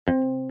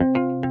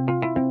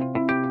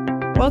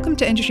Welcome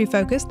to Industry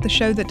Focus, the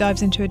show that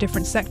dives into a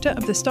different sector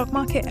of the stock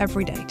market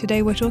every day.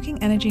 Today we're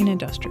talking energy and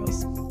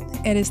industrials.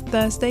 It is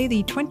Thursday,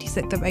 the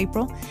 26th of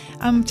April.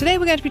 Today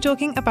we're going to be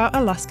talking about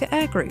Alaska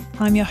Air Group.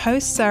 I'm your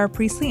host, Sarah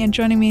Priestley, and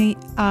joining me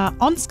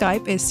on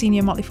Skype is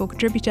senior Motley Fool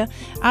contributor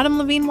Adam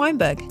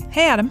Levine-Weinberg.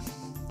 Hey, Adam.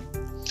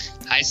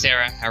 Hi,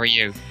 Sarah. How are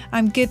you?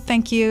 I'm good,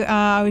 thank you.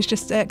 I was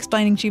just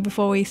explaining to you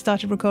before we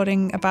started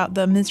recording about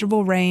the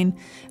miserable rain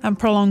and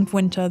prolonged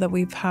winter that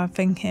we're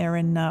having here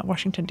in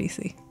Washington,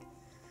 D.C.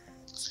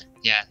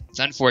 Yeah, it's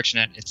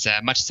unfortunate. It's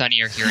much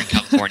sunnier here in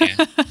California.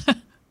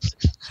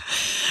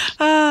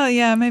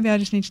 Yeah, maybe I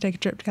just need to take a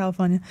trip to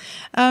California.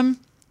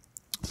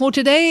 Well,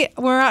 today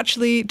we're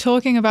actually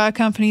talking about a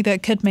company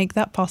that could make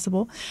that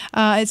possible.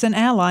 It's an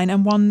airline,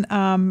 and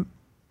one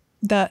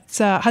that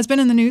has been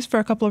in the news for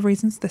a couple of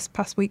reasons this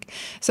past week.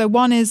 So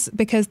one is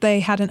because they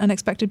had an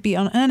unexpected beat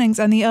on earnings,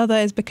 and the other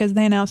is because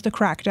they announced a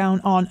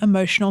crackdown on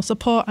emotional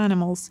support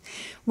animals,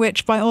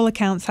 which by all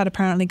accounts had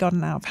apparently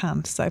gotten out of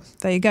hand. So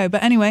there you go.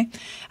 But anyway,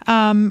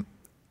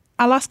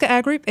 Alaska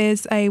Air Group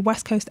is a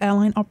West Coast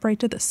airline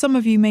operator that some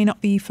of you may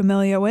not be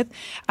familiar with.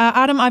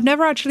 Adam, I've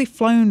never actually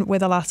flown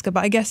with Alaska,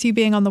 but I guess you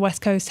being on the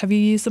West Coast, have you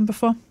used them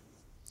before?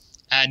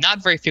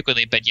 Not very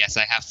frequently, but yes,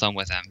 I have flown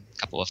with them a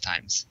couple of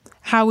times.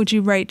 How would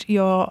you rate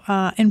your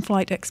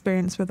in-flight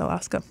experience with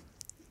Alaska?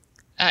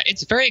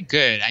 It's very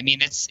good. I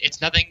mean,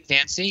 it's nothing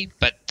fancy,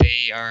 but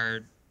they are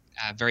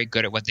very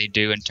good at what they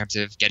do in terms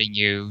of getting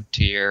you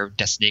to your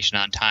destination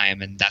on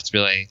time, and that's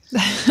really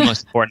the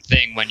most important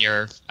thing when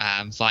you're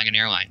flying an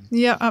airline.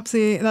 Yeah,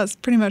 absolutely. That's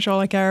pretty much all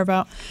I care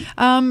about.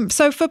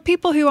 So for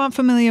people who aren't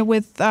familiar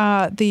with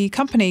the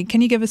company, can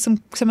you give us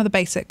some of the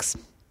basics?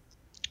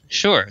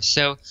 Sure.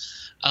 So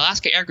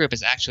Alaska Air Group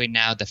is actually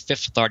now the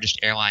fifth largest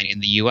airline in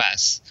the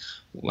U.S.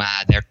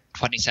 Their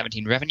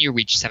 2017 revenue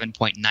reached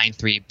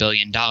 $7.93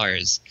 billion,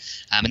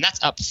 and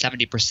that's up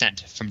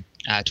 70% from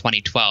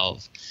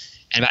 2012.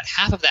 And about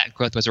half of that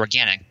growth was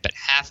organic, but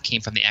half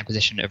came from the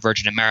acquisition of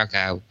Virgin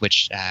America,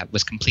 which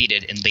was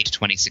completed in late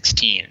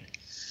 2016.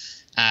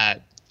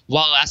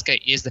 While Alaska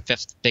is the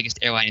fifth biggest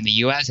airline in the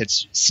U.S.,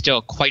 it's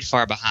still quite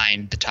far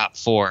behind the top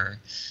four.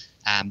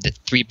 The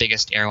three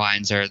biggest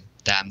airlines are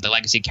the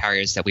legacy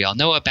carriers that we all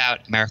know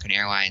about: American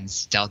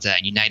Airlines, Delta,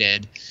 and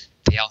United.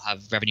 They all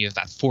have revenue of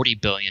about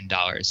 $40 billion,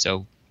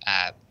 so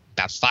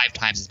about 5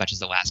 times as much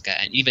as Alaska.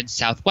 And even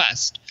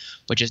Southwest,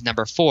 which is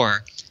number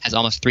 4, has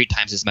almost 3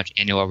 times as much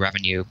annual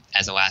revenue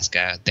as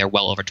Alaska. They're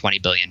well over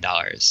 $20 billion.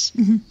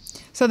 Mm-hmm.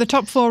 So the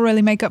top 4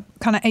 really make up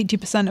kind of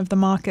 80% of the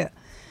market.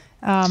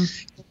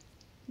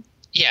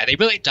 Yeah, they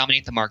really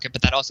dominate the market,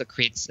 but that also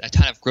creates a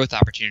ton of growth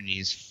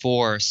opportunities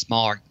for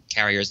smaller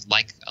carriers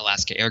like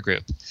Alaska Air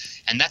Group.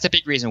 And that's a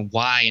big reason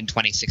why in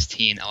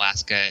 2016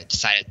 Alaska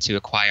decided to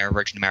acquire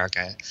Virgin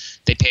America.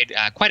 They paid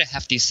quite a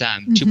hefty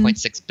sum,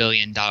 $2.6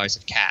 billion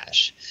of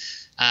cash.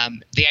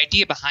 The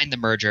idea behind the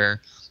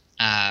merger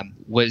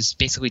was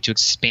basically to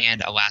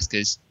expand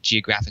Alaska's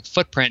geographic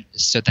footprint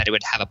so that it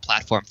would have a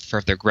platform for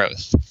further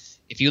growth.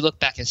 If you look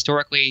back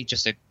historically,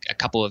 just a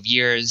couple of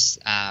years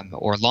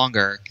or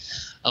longer,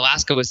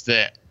 Alaska was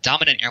the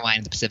dominant airline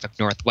in the Pacific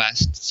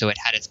Northwest, so it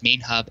had its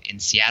main hub in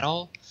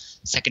Seattle,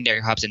 secondary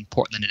hubs in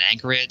Portland and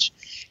Anchorage,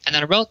 and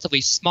then a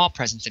relatively small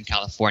presence in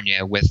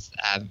California with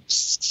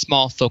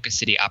small focus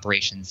city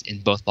operations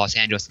in both Los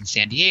Angeles and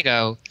San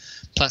Diego,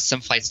 plus some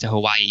flights to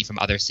Hawaii from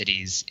other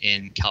cities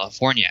in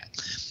California.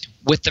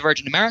 With the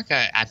Virgin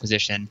America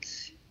acquisition,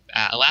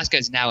 Alaska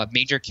is now a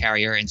major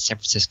carrier in San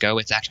Francisco.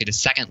 It's actually the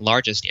second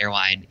largest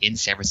airline in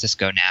San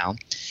Francisco now.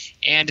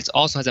 And it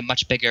also has a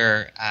much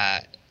bigger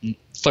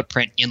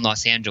footprint in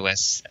Los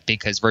Angeles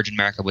because Virgin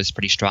America was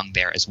pretty strong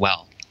there as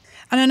well.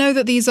 And I know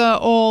that these are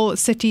all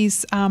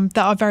cities that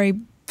are very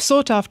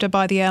sought after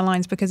by the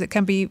airlines because it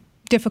can be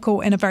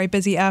difficult in a very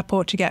busy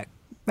airport to get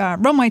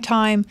runway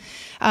time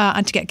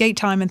and to get gate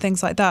time and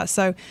things like that.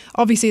 So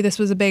obviously this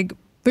was a big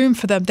boom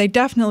for them. They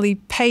definitely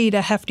paid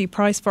a hefty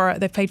price for it.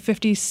 They paid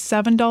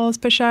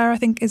 $57 per share, I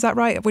think. Is that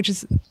right? Which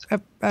is a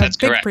big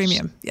correct.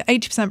 Premium. Yeah,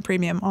 80%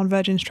 premium on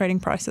Virgin's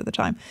trading price at the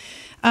time.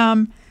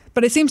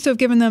 But it seems to have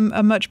given them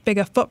a much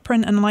bigger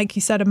footprint and, like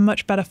you said, a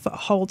much better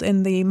foothold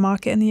in the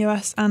market in the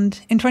US.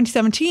 And in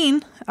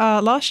 2017,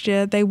 last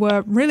year, they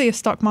were really a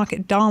stock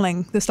market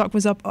darling. The stock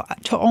was up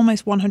to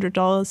almost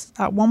 $100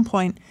 at one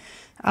point,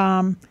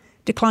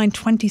 declined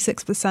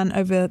 26%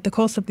 over the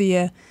course of the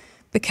year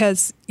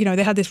because, you know,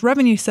 they had this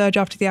revenue surge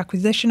after the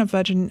acquisition of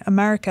Virgin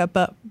America,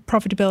 but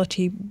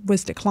profitability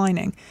was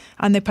declining.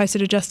 And they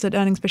posted adjusted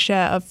earnings per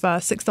share of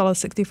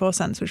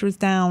 $6.64, which was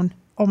down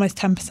almost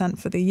 10%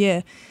 for the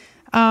year.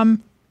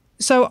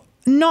 So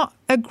not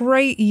a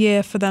great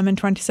year for them in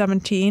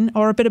 2017,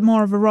 or a bit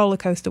more of a roller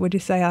coaster, would you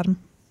say, Adam?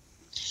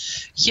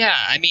 Yeah,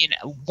 I mean,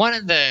 one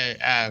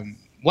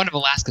of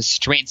Alaska's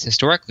strengths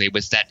historically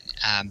was that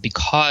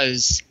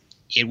because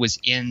it was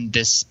in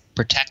this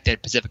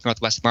protected Pacific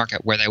Northwest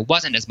market where there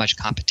wasn't as much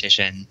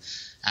competition.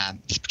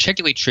 It's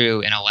particularly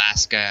true in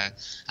Alaska,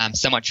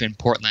 somewhat true in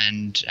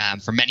Portland.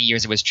 For many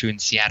years, it was true in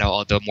Seattle,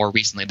 although more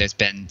recently there's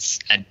been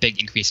a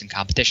big increase in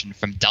competition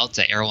from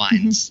Delta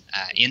Airlines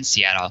in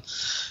Seattle.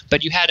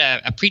 But you had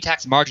a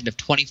pre-tax margin of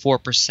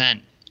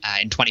 24%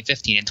 in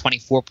 2015 and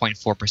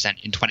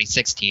 24.4% in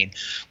 2016,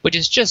 which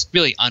is just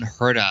really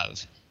unheard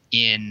of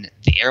in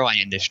the airline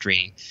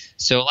industry.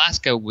 So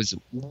Alaska was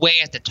way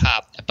at the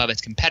top above its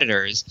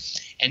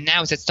competitors. And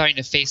now as it's starting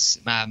to face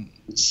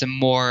some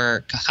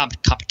more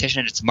competition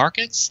in its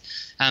markets,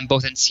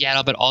 both in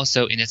Seattle but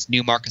also in its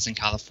new markets in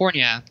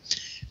California,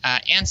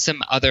 and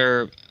some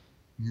other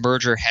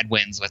merger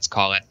headwinds, let's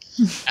call it,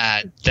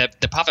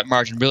 the profit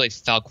margin really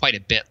fell quite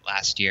a bit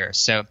last year.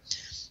 So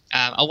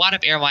a lot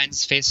of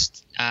airlines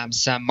faced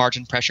some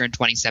margin pressure in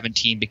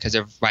 2017 because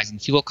of rising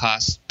fuel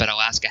costs, but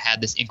Alaska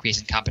had this increase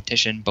in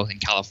competition both in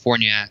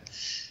California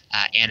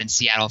and in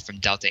Seattle from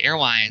Delta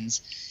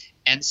Airlines.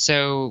 And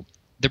so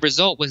the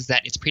result was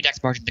that its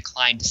pre-tax margin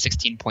declined to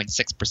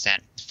 16.6%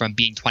 from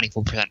being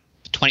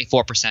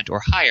 24%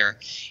 or higher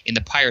in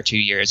the prior 2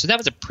 years. So that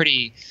was a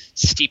pretty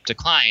steep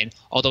decline,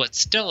 although it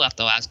still left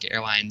Alaska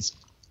Airlines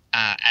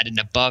at an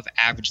above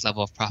average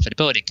level of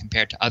profitability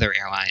compared to other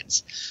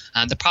airlines.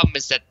 The problem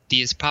is that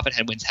these profit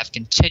headwinds have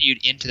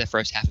continued into the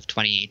first half of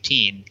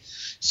 2018.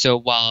 So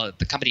while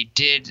the company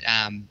did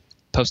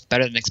post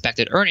better than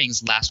expected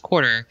earnings last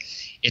quarter,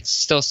 it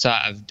still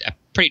saw a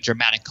pretty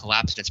dramatic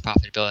collapse in its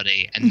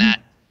profitability, and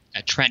that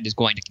trend is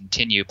going to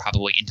continue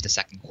probably into the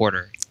second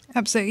quarter.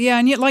 Absolutely, yeah,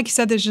 and yet, like you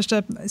said, there's just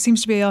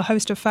seems to be a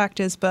host of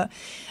factors. But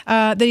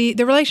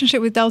the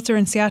relationship with Delta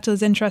in Seattle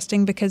is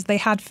interesting because they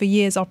had for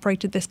years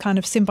operated this kind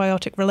of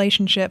symbiotic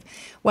relationship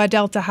where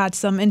Delta had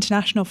some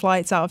international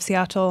flights out of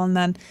Seattle, and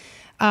then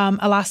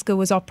Alaska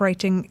was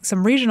operating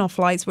some regional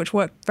flights, which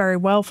worked very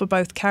well for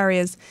both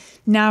carriers.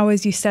 Now,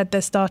 as you said,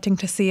 they're starting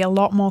to see a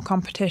lot more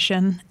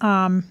competition.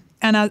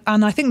 And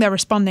I think they're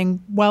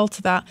responding well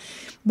to that.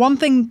 One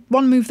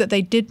move that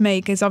they did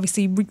make is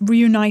obviously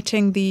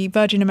reuniting the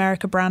Virgin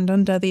America brand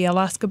under the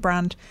Alaska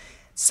brand.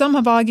 Some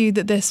have argued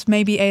that this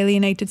maybe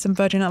alienated some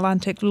Virgin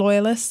Atlantic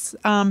loyalists.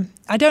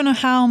 I don't know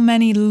how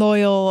many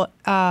loyal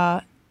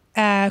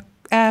air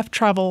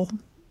travel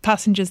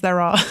passengers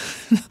there are.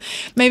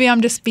 Maybe I'm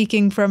just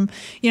speaking from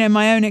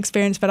my own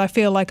experience, but I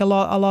feel like a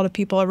lot of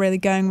people are really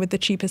going with the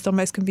cheapest or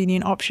most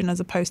convenient option as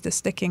opposed to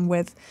sticking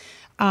with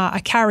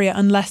a carrier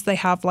unless they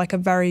have like a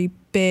very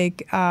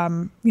big,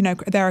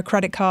 they're a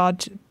credit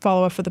card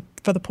follower for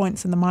the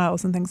points and the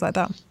miles and things like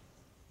that.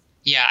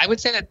 Yeah, I would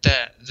say that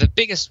the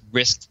biggest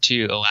risk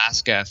to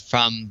Alaska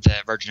from the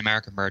Virgin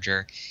America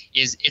merger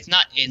is it's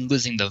not in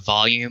losing the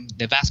volume.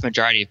 The vast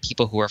majority of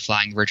people who are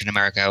flying Virgin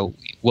America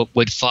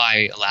would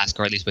fly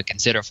Alaska, or at least would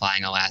consider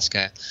flying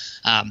Alaska.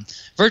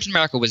 Virgin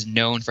America was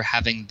known for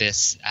having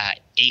this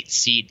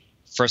 8-seat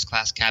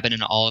first-class cabin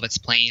in all of its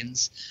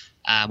planes,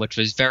 which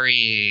was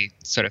very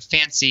sort of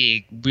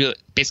fancy,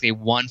 basically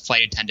one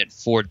flight attendant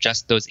for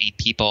just those 8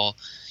 people,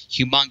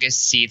 humongous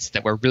seats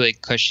that were really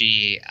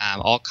cushy,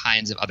 all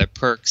kinds of other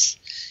perks.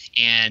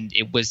 And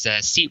it was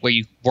a seat where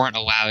you weren't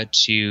allowed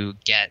to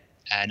get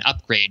an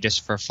upgrade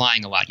just for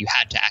flying a lot. You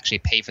had to actually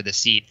pay for the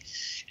seat.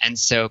 And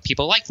so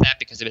people liked that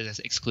because it was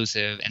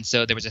exclusive. And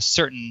so there was a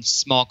certain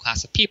small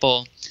class of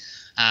people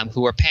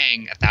who were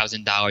paying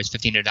 $1,000,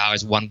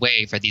 $1,500 one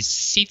way for these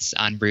seats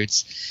on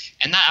routes.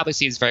 And that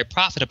obviously is very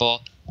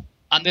profitable.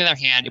 On the other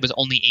hand, it was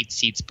only 8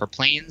 seats per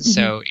plane,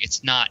 so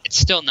it's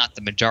still not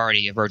the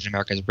majority of Virgin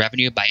America's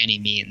revenue by any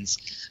means,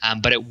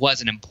 but it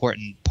was an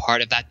important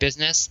part of that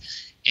business.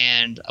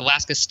 And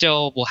Alaska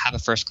still will have a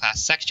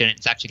first-class section.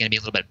 It's actually going to be a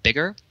little bit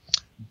bigger,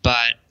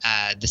 but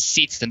the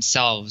seats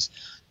themselves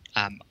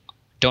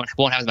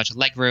won't have as much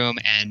leg room,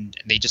 and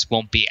they just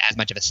won't be as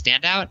much of a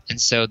standout. And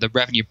so the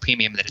revenue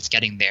premium that it's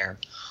getting there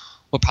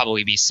will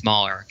probably be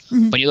smaller.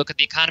 When you look at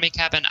the economy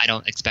cabin, I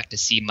don't expect to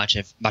see much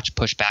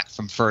pushback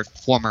from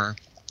former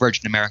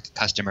Virgin America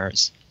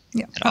customers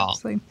at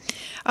all.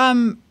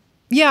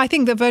 Yeah, I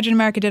think that Virgin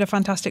America did a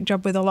fantastic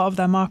job with a lot of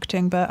their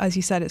marketing, but as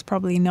you said, it's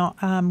probably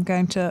not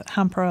going to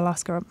hamper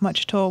Alaska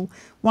much at all.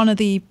 One of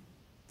the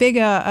big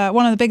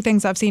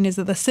things I've seen is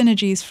that the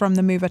synergies from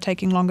the move are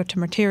taking longer to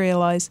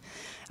materialize,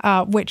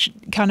 which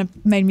kind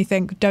of made me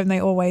think, don't they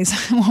always?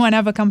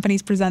 Whenever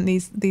companies present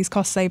these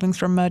cost savings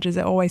from mergers,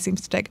 it always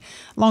seems to take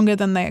longer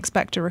than they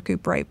expect to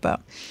recuperate.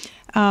 But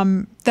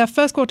their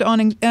first quarter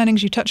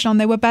earnings you touched on,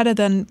 they were better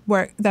than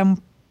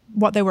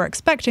what they were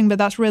expecting, but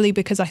that's really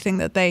because I think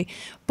that they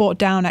brought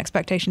down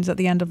expectations at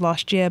the end of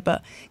last year.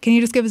 But can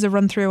you just give us a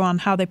run through on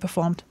how they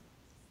performed?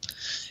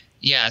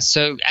 Yeah,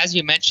 so as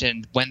you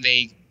mentioned, when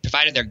they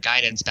provided their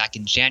guidance back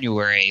in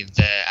January,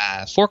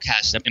 the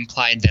forecast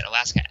implied that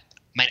Alaska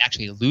might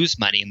actually lose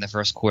money in the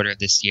first quarter of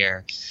this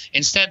year.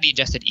 Instead, the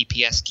adjusted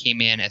EPS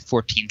came in at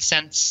 14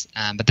 cents,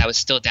 but that was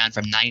still down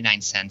from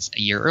 99 cents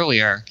a year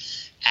earlier,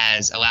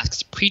 as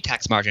Alaska's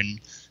pre-tax margin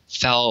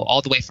fell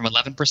all the way from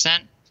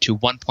 11% to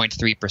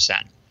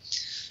 1.3%.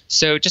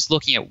 So just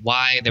looking at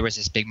why there was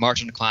this big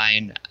margin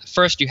decline,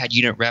 first you had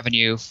unit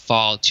revenue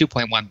fall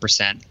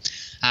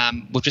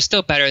 2.1%, which was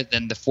still better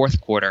than the fourth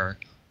quarter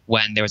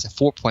when there was a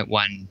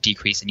 4.1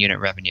 decrease in unit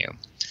revenue.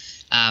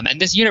 And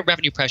this unit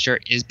revenue pressure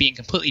is being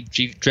completely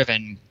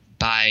driven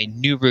by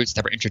new routes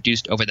that were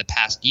introduced over the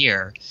past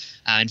year.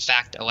 In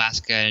fact,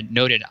 Alaska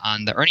noted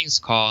on the earnings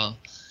call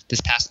this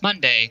past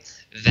Monday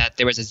that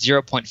there was a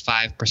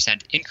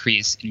 0.5%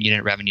 increase in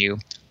unit revenue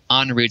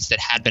on routes that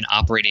had been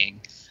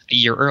operating a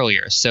year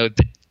earlier. So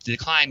the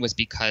decline was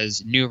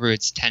because new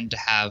routes tend to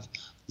have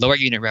lower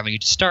unit revenue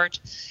to start,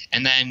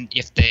 and then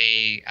if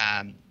they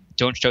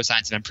don't show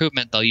signs of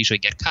improvement, they'll usually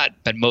get cut,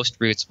 but most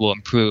routes will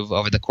improve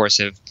over the course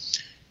of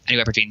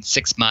anywhere between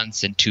 6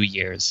 months and 2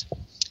 years.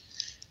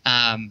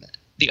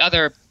 The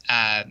other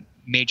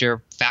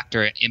major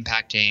factor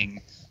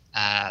impacting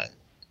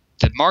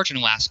the margin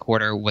last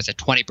quarter was a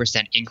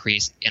 20%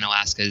 increase in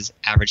Alaska's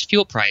average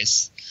fuel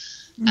price,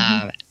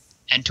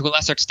 and to a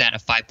lesser extent, a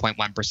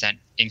 5.1%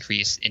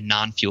 increase in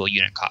non-fuel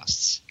unit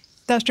costs.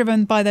 That's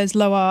driven by those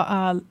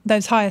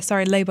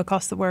higher labor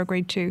costs that were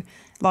agreed to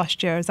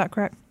last year. Is that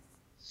correct?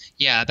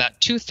 Yeah, about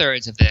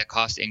 2/3 of the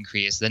cost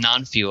increase, the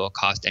non-fuel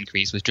cost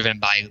increase, was driven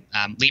by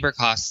labor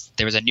costs.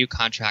 There was a new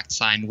contract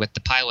signed with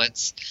the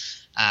pilots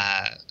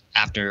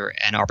after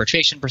an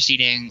arbitration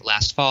proceeding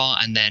last fall,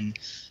 and then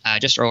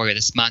just earlier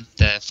this month,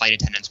 the flight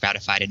attendants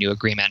ratified a new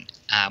agreement,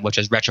 which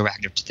was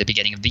retroactive to the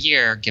beginning of the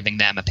year, giving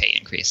them a pay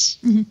increase.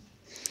 Mm-hmm.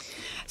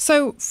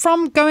 So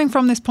going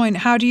from this point,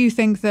 how do you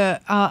think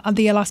that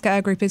the Alaska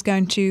Air Group is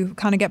going to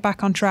kind of get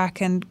back on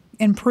track and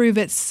improve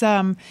its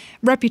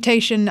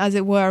reputation, as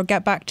it were,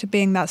 get back to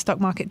being that stock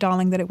market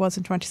darling that it was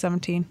in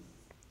 2017?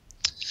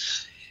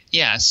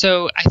 Yeah,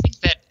 so I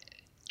think that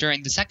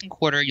during the second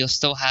quarter, you'll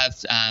still have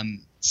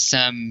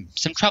some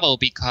trouble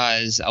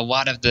because a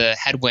lot of the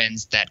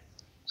headwinds that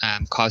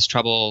caused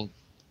trouble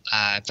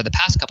for the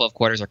past couple of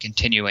quarters are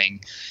continuing.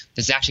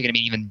 There's actually going to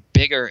be an even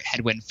bigger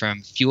headwind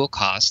from fuel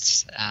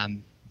costs.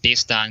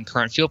 Based on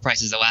current fuel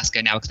prices,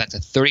 Alaska now expects a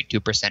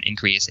 32%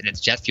 increase in its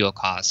jet fuel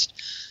cost,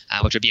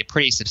 which would be a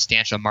pretty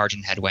substantial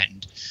margin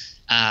headwind.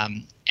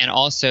 And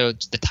also,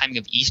 the timing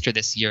of Easter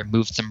this year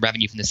moved some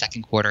revenue from the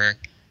second quarter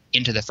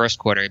into the first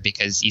quarter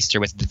because Easter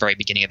was at the very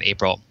beginning of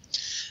April.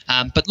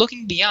 But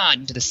looking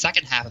beyond to the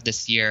second half of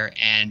this year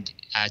and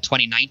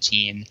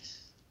 2019,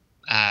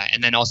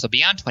 and then also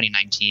beyond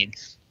 2019,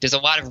 there's a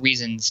lot of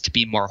reasons to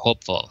be more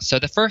hopeful. So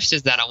the first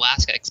is that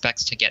Alaska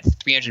expects to get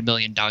 $300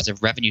 million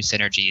of revenue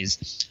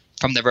synergies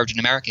from the Virgin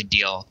America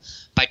deal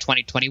by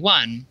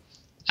 2021,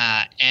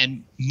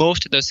 and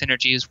most of those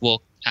synergies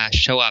will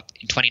show up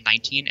in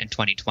 2019 and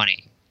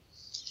 2020.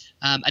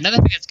 Another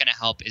thing that's going to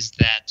help is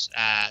that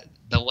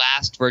the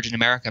last Virgin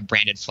America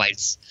branded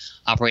flights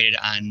operated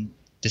on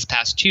this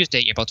past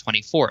Tuesday, April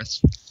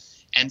 24th.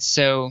 And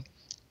so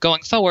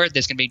going forward,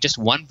 there's going to be just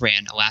one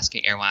brand, Alaska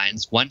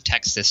Airlines, one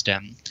tech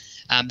system.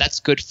 That's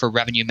good for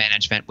revenue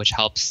management, which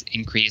helps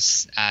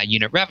increase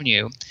unit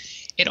revenue.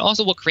 It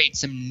also will create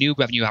some new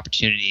revenue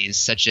opportunities,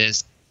 such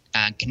as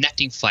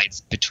connecting flights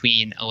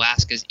between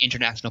Alaska's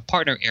international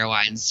partner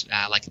airlines,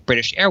 like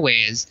British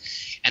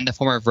Airways, and the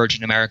former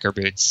Virgin America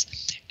routes.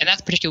 And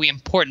that's particularly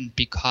important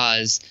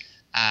because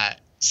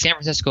San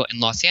Francisco and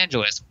Los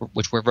Angeles,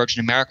 which were Virgin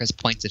America's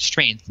points of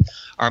strength,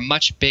 are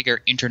much bigger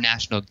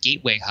international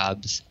gateway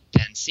hubs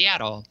than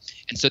Seattle.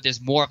 And so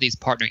there's more of these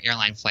partner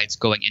airline flights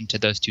going into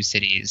those two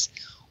cities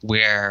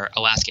where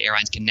Alaska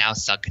Airlines can now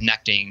sell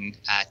connecting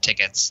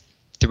tickets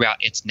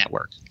throughout its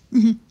network.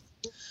 Mm-hmm.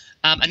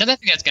 Another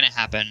thing that's going to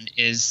happen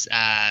is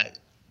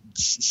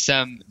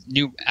some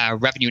new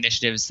revenue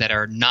initiatives that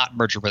are not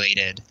merger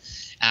related.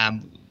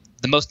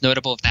 The most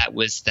notable of that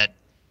was that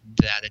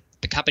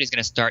the company is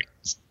going to start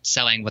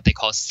selling what they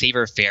call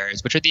saver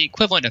fares, which are the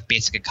equivalent of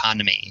basic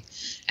economy.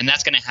 And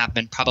that's going to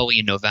happen probably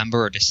in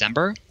November or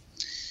December.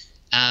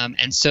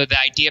 And so the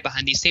idea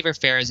behind these saver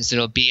fares is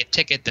it'll be a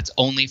ticket that's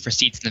only for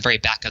seats in the very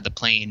back of the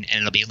plane, and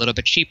it'll be a little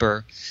bit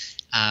cheaper.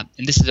 And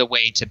this is a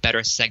way to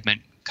better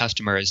segment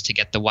customers to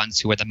get the ones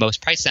who are the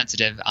most price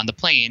sensitive on the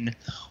plane,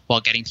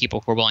 while getting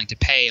people who are willing to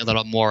pay a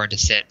little more to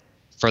sit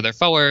further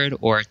forward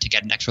or to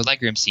get an extra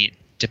legroom seat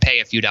to pay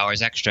a few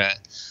dollars extra.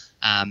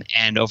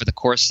 And over the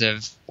course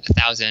of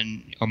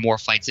 1,000 or more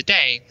flights a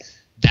day,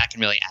 that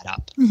can really add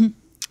up. Mm-hmm.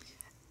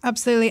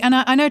 Absolutely. And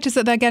I noticed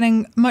that they're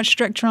getting much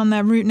stricter on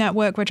their route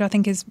network, which I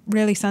think is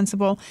really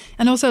sensible,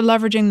 and also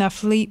leveraging their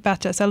fleet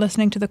better. So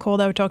listening to the call,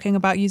 they were talking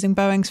about using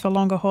Boeings for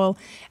longer haul,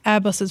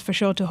 Airbuses for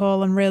shorter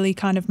haul, and really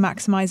kind of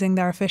maximizing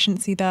their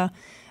efficiency there.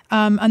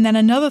 And then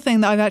another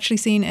thing that I've actually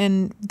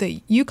seen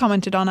that you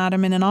commented on,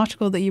 Adam, in an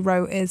article that you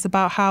wrote, is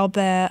about how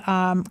they're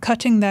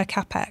cutting their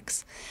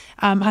CapEx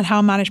and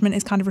how management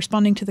is kind of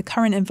responding to the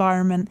current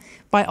environment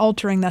by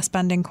altering their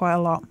spending quite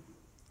a lot.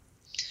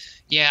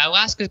 Yeah,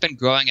 Alaska's been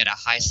growing at a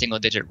high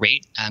single-digit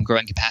rate,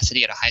 growing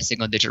capacity at a high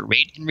single-digit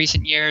rate in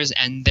recent years,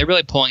 and they're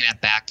really pulling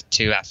that back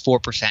to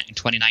 4% in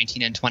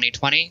 2019 and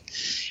 2020.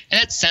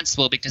 And that's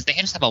sensible because they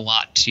just have a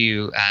lot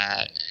to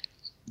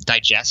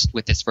digest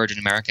with this Virgin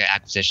America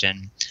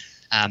acquisition.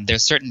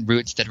 There's certain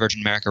routes that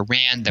Virgin America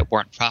ran that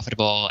weren't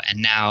profitable,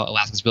 and now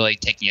Alaska's really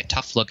taking a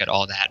tough look at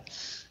all that,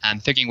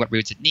 figuring what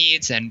routes it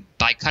needs, and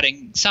by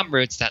cutting some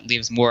routes, that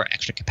leaves more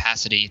extra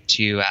capacity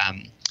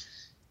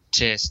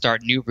to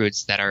start new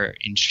routes that are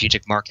in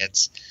strategic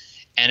markets.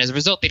 And as a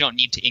result, they don't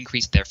need to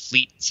increase their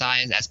fleet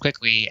size as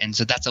quickly, and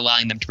so that's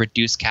allowing them to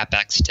reduce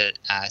capex to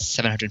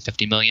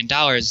 $750 million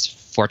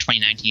for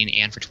 2019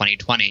 and for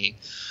 2020,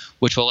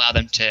 which will allow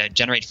them to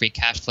generate free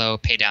cash flow,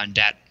 pay down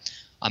debt,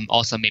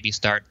 also maybe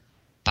start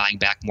buying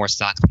back more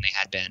stock than they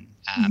had been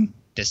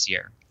this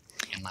year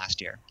and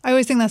last year. I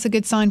always think that's a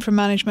good sign from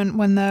management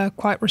when they're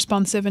quite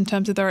responsive in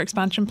terms of their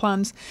expansion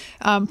plans.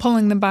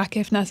 Pulling them back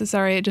if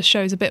necessary, it just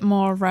shows a bit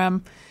more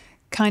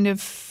kind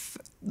of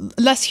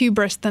less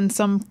hubris than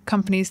some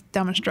companies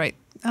demonstrate.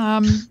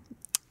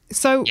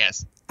 So,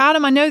 yes.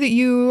 Adam, I know that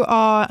you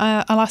are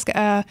an Alaska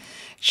Air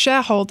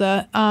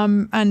shareholder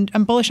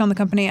and bullish on the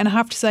company, and I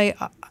have to say,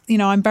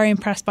 I'm very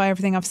impressed by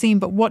everything I've seen.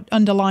 But what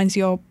underlines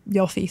your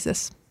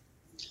thesis?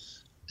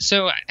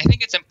 So I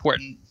think it's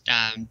important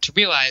to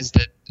realize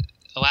that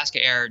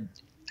Alaska Air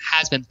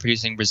has been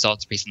producing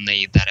results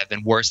recently that have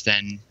been worse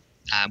than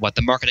what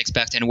the market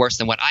expected and worse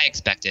than what I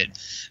expected.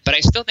 But I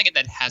still think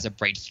that it has a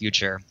bright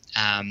future.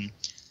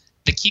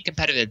 The key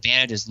competitive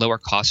advantage is lower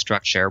cost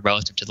structure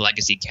relative to the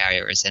legacy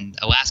carriers, and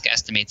Alaska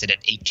estimates it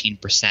at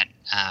 18%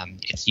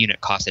 its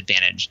unit cost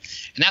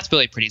advantage, and that's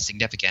really pretty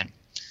significant.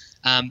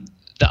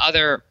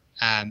 Another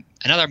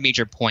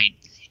major point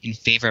in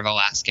favor of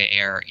Alaska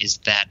Air is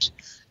that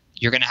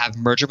you're going to have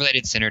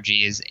merger-related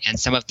synergies and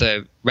some of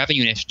the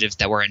revenue initiatives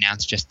that were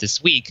announced just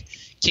this week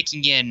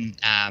kicking in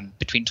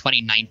between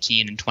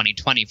 2019 and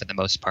 2020 for the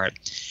most part.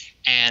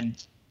 And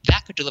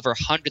that could deliver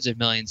hundreds of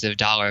millions of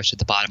dollars to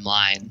the bottom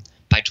line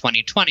by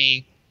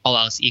 2020, all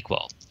else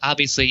equal.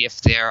 Obviously, if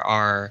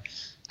there's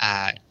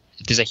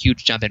a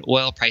huge jump in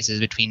oil prices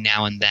between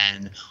now and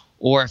then,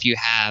 or if you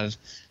have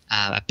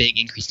a big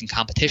increase in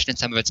competition in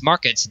some of its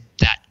markets,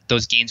 that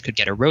those gains could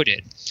get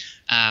eroded.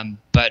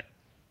 But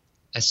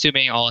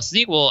assuming all else is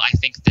equal, I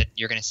think that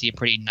you're going to see a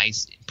pretty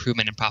nice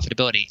improvement in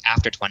profitability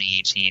after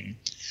 2018.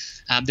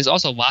 There's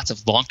also lots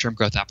of long-term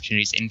growth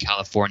opportunities in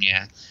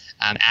California.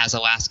 As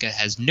Alaska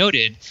has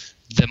noted,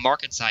 the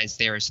market size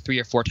there is 3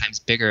 or 4 times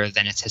bigger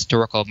than its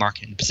historical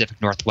market in the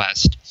Pacific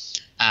Northwest.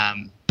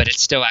 But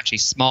it's still actually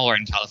smaller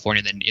in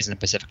California than it is in the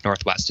Pacific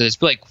Northwest. So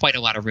there's really quite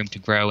a lot of room to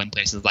grow in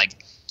places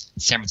like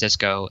San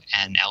Francisco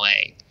and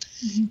LA.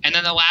 Mm-hmm. And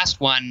then the last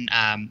one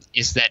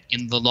is that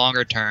in the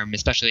longer term,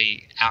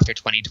 especially after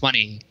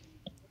 2020,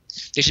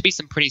 there should be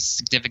some pretty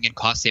significant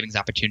cost savings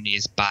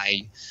opportunities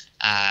by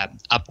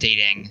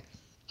updating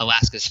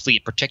Alaska's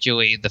fleet,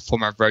 particularly the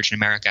former Virgin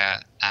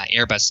America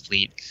Airbus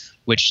fleet,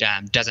 which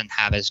doesn't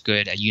have as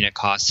good a unit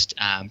cost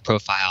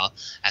profile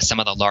as some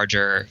of the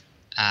larger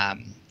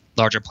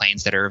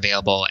planes that are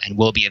available and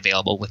will be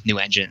available with new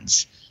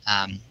engines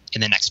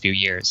in the next few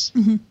years.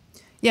 Mm-hmm.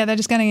 Yeah, they're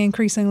just getting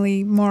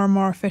increasingly more and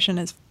more efficient.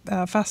 It's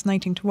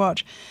fascinating to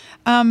watch.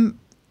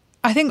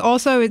 I think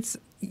also it's,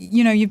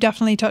 you've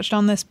definitely touched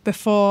on this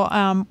before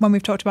when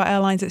we've talked about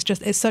airlines.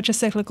 It's such a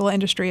cyclical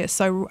industry. It's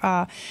so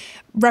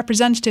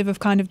representative of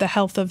kind of the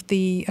health of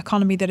the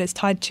economy that it's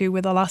tied to.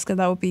 With Alaska,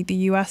 that would be the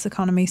U.S.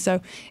 economy.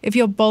 So if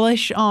you're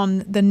bullish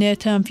on the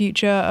near-term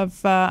future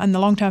of and the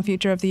long-term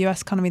future of the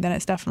U.S. economy, then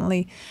it's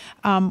definitely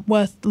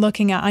worth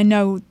looking at. I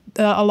know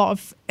a lot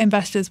of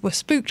investors were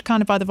spooked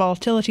kind of by the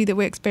volatility that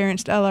we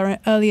experienced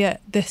earlier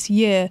this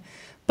year,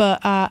 but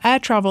air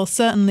travel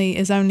certainly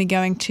is only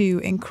going to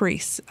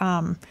increase,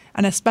 and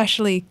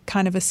especially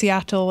kind of as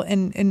Seattle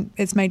in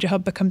its major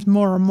hub becomes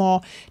more and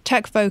more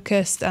tech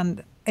focused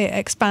and it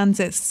expands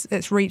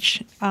its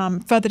reach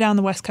further down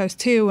the West Coast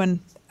too, and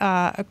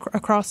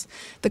across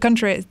the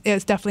country,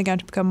 it's definitely going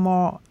to become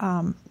more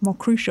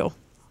crucial.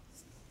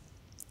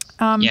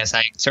 Yes,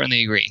 I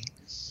certainly agree.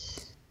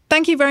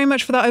 Thank you very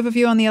much for that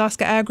overview on the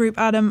Alaska Air Group,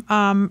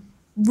 Adam.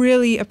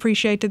 Really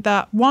appreciated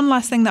that. One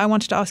last thing that I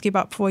wanted to ask you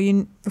about before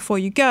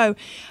you go.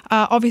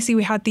 Obviously,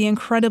 we had the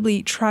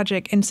incredibly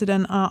tragic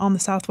incident on the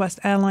Southwest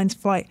Airlines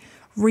flight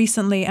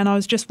recently, and I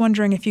was just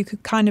wondering if you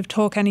could kind of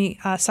talk any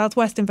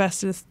Southwest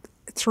investors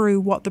through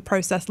what the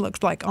process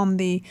looks like on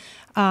the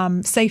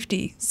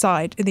safety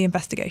side in the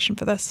investigation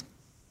for this.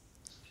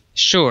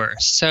 Sure.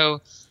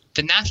 So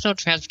the National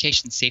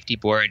Transportation Safety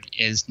Board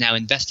is now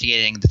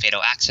investigating the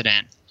fatal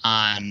accident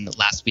on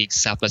last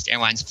week's Southwest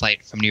Airlines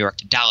flight from New York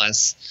to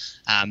Dallas.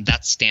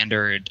 That's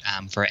standard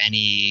for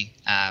any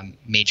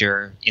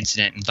major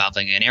incident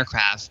involving an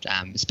aircraft,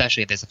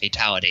 especially if there's a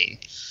fatality.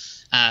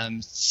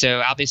 So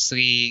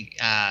obviously,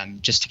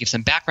 just to give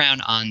some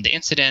background on the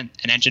incident,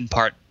 an engine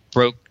part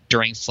broke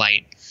during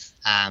flight.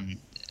 A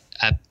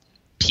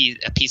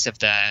piece of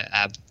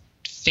the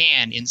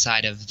fan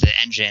inside of the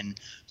engine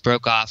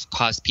broke off,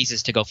 caused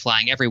pieces to go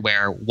flying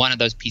everywhere. One of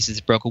those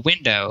pieces broke a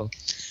window.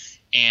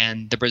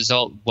 And the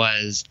result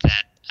was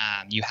that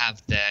you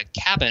have the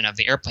cabin of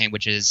the airplane,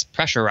 which is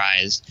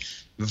pressurized,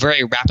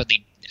 very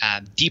rapidly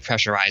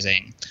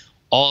depressurizing.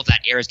 All of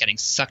that air is getting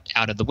sucked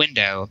out of the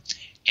window.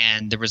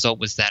 And the result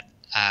was that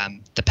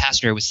the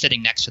passenger who was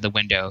sitting next to the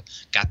window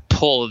got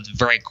pulled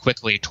very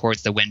quickly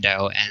towards the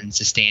window and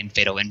sustained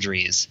fatal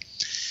injuries.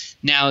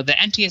 Now, the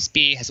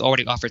NTSB has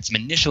already offered some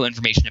initial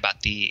information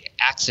about the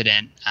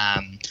accident.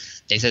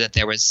 They said that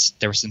there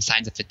were some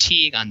signs of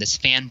fatigue on this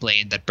fan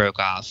blade that broke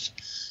off.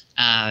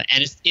 And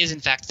it is, in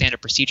fact,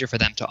 standard procedure for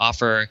them to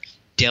offer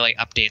daily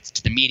updates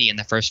to the media in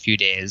the first few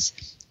days.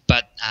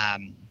 But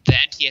the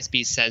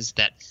NTSB says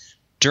that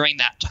during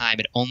that time,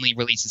 it only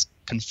releases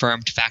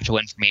confirmed factual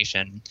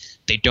information.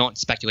 They don't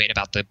speculate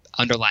about the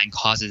underlying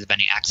causes of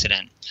any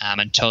accident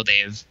until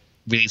they've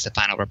released a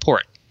final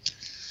report.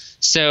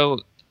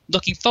 So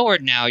looking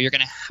forward now, you're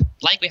going to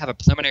likely have a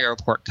preliminary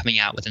report coming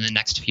out within the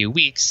next few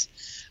weeks.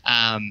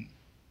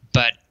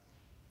 But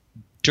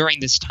during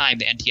this time,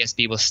 the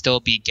NTSB will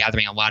still be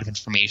gathering a lot of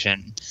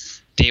information.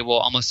 They will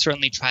almost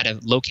certainly try to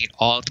locate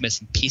all of the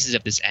missing pieces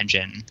of this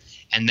engine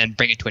and then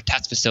bring it to a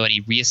test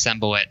facility,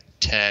 reassemble it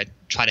to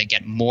try to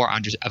get more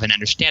of an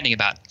understanding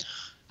about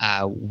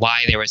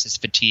why there was this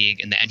fatigue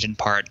in the engine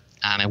part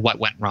and what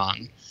went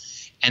wrong.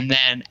 And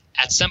then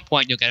at some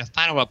point, you'll get a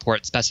final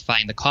report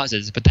specifying the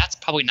causes, but that's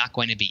probably not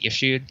going to be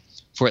issued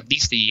for at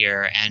least a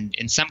year. And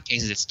in some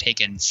cases, it's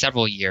taken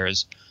several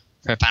years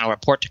for a final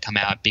report to come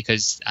out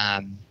because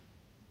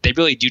they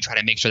really do try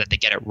to make sure that they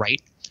get it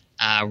right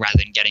rather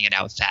than getting it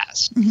out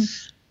fast.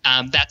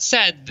 Mm-hmm. That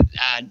said,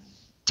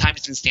 time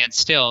doesn't stand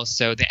still,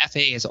 so the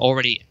FAA has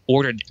already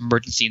ordered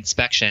emergency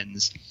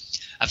inspections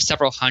of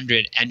several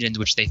hundred engines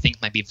which they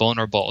think might be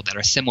vulnerable that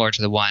are similar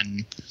to the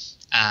one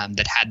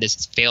that had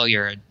this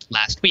failure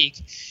last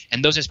week,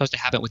 and those are supposed to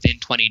happen within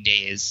 20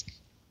 days.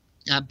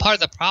 Part of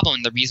the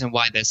problem, the reason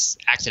why this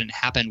accident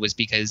happened was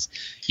because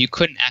you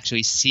couldn't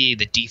actually see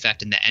the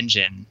defect in the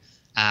engine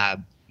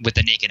with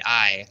the naked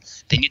eye.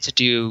 They need to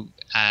do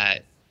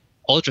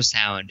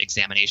ultrasound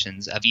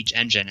examinations of each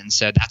engine, and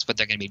so that's what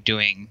they're going to be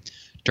doing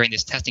during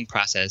this testing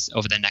process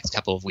over the next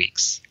couple of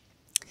weeks.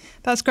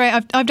 That's great.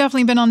 I've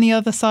definitely been on the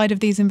other side of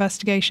these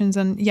investigations,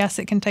 and yes,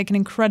 it can take an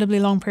incredibly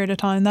long period of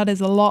time. That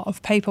is a lot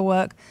of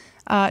paperwork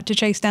to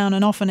chase down,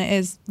 and often it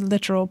is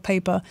literal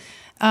paper.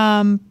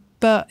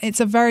 But it's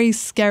a very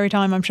scary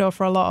time, I'm sure,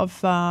 for a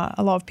lot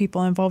of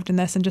people involved in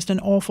this, and just an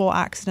awful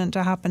accident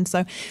to happen.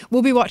 So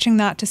we'll be watching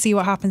that to see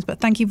what happens. But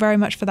thank you very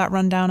much for that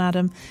rundown,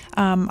 Adam.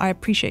 I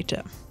appreciate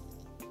it.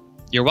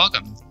 You're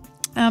welcome.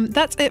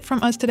 That's it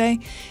from us today.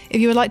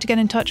 If you would like to get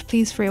in touch,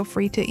 please feel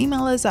free to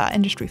email us at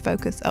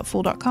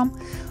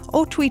industryfocus@fool.com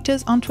or tweet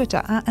us on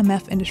Twitter at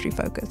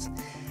MFIndustryFocus.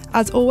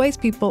 As always,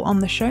 people on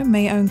the show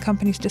may own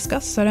companies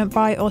discussed, so don't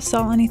buy or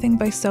sell anything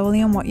based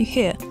solely on what you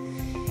hear.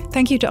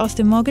 Thank you to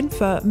Austin Morgan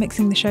for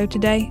mixing the show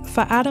today.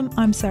 For Adam,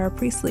 I'm Sarah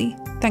Priestley.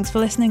 Thanks for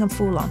listening, and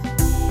Fool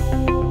on.